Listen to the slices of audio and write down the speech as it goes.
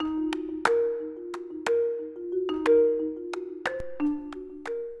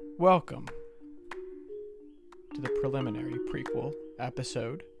Welcome to the preliminary prequel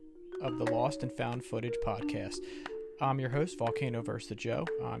episode of the Lost and Found Footage podcast. I'm your host, Volcano vs. the Joe.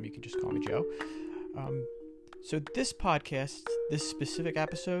 You can just call me Joe. So this podcast, this specific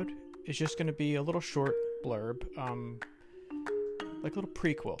episode, is just going to be a little short blurb, like a little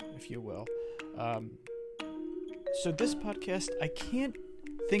prequel, if you will. So this podcast, I can't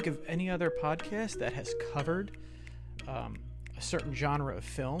think of any other podcast that has covered a certain genre of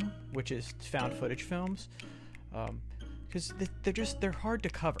film, which is found footage films, because they're hard to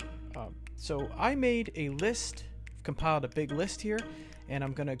cover. So I made a list, compiled a big list here, and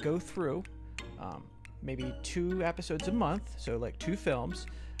I'm gonna go through maybe 2 episodes a month, so like 2 films.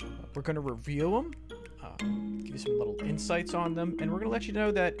 We're gonna review them, give you some little insights on them, and we're gonna let you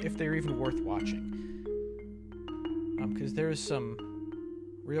know that if they're even worth watching, because there's some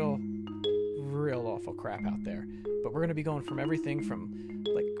real awful crap out there. But we're going to be going from everything from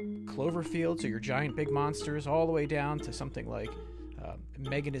like Cloverfield, so your giant big monsters, all the way down to something like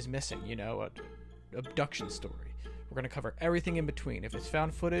Megan is Missing, an abduction story. We're going to cover everything in between. If it's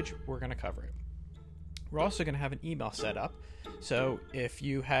found footage, we're going to cover it. We're also going to have an email set up, so if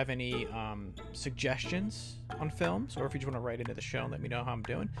you have any suggestions on films, or if you just want to write into the show and let me know how I'm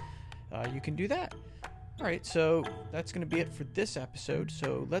doing, you can do that. Alright, so that's going to be it for this episode,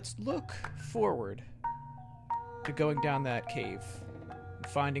 so let's look forward to going down that cave and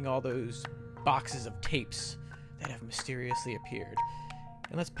finding all those boxes of tapes that have mysteriously appeared.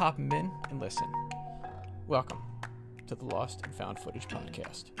 And let's pop them in and listen. Welcome to the Lost and Found Footage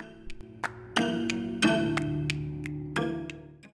podcast.